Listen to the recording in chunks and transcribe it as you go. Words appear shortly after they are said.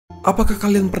Apakah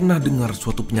kalian pernah dengar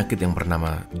suatu penyakit yang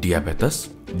bernama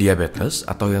diabetes? Diabetes,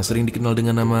 atau yang sering dikenal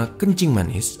dengan nama kencing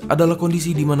manis, adalah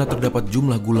kondisi di mana terdapat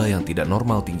jumlah gula yang tidak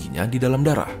normal tingginya di dalam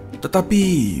darah. Tetapi,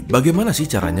 bagaimana sih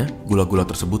caranya gula-gula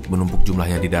tersebut menumpuk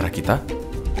jumlahnya di darah kita?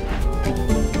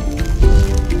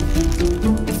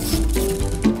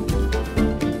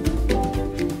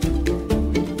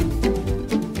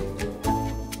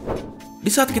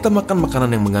 Di saat kita makan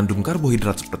makanan yang mengandung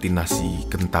karbohidrat seperti nasi,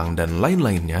 kentang, dan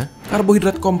lain-lainnya,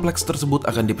 karbohidrat kompleks tersebut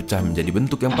akan dipecah menjadi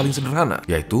bentuk yang paling sederhana,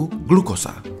 yaitu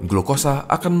glukosa. Glukosa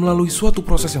akan melalui suatu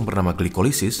proses yang bernama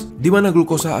glikolisis, di mana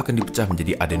glukosa akan dipecah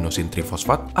menjadi adenosin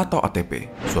trifosfat atau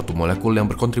ATP, suatu molekul yang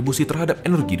berkontribusi terhadap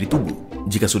energi di tubuh.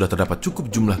 Jika sudah terdapat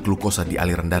cukup jumlah glukosa di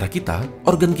aliran darah kita,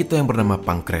 organ kita yang bernama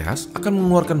pankreas akan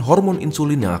mengeluarkan hormon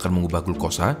insulin yang akan mengubah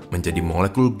glukosa menjadi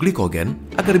molekul glikogen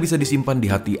agar bisa disimpan di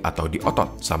hati atau di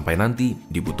otot sampai nanti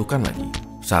dibutuhkan lagi.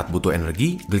 Saat butuh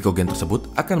energi, glikogen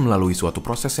tersebut akan melalui suatu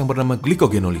proses yang bernama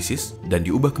glikogenolisis dan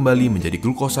diubah kembali menjadi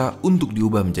glukosa untuk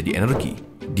diubah menjadi energi.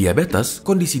 Diabetes,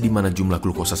 kondisi di mana jumlah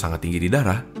glukosa sangat tinggi di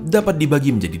darah, dapat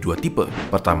dibagi menjadi dua tipe.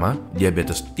 Pertama,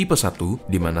 diabetes tipe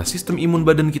 1, di mana sistem imun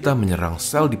badan kita menyerang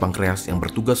sel di pankreas yang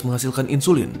bertugas menghasilkan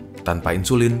insulin. Tanpa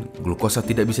insulin, glukosa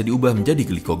tidak bisa diubah menjadi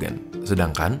glikogen.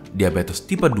 Sedangkan, diabetes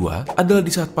tipe 2 adalah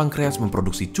di saat pankreas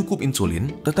memproduksi cukup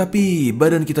insulin, tetapi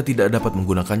badan kita tidak dapat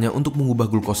menggunakannya untuk mengubah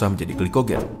glukosa menjadi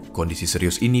glikogen. Kondisi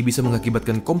serius ini bisa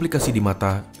mengakibatkan komplikasi di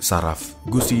mata, saraf,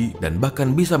 gusi, dan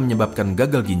bahkan bisa menyebabkan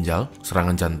gagal ginjal,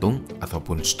 serangan jantung,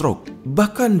 ataupun stroke.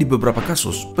 Bahkan di beberapa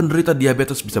kasus, penderita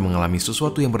diabetes bisa mengalami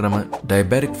sesuatu yang bernama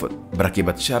diabetic foot,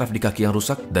 berakibat syaraf di kaki yang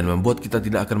rusak dan membuat kita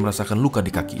tidak akan merasakan luka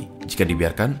di kaki. Jika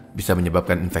dibiarkan, bisa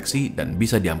menyebabkan infeksi dan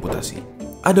bisa diamputasi.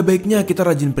 Ada baiknya kita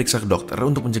rajin periksa ke dokter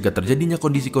untuk mencegah terjadinya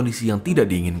kondisi-kondisi yang tidak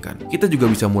diinginkan. Kita juga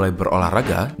bisa mulai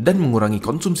berolahraga dan mengurangi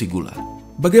konsumsi gula.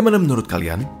 Bagaimana menurut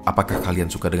kalian? Apakah kalian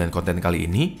suka dengan konten kali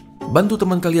ini? Bantu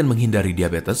teman kalian menghindari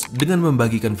diabetes dengan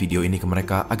membagikan video ini ke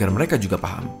mereka agar mereka juga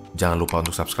paham. Jangan lupa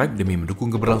untuk subscribe demi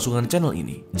mendukung keberlangsungan channel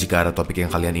ini. Jika ada topik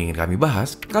yang kalian ingin kami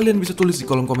bahas, kalian bisa tulis di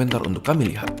kolom komentar untuk kami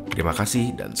lihat. Terima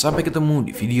kasih dan sampai ketemu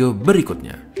di video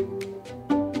berikutnya.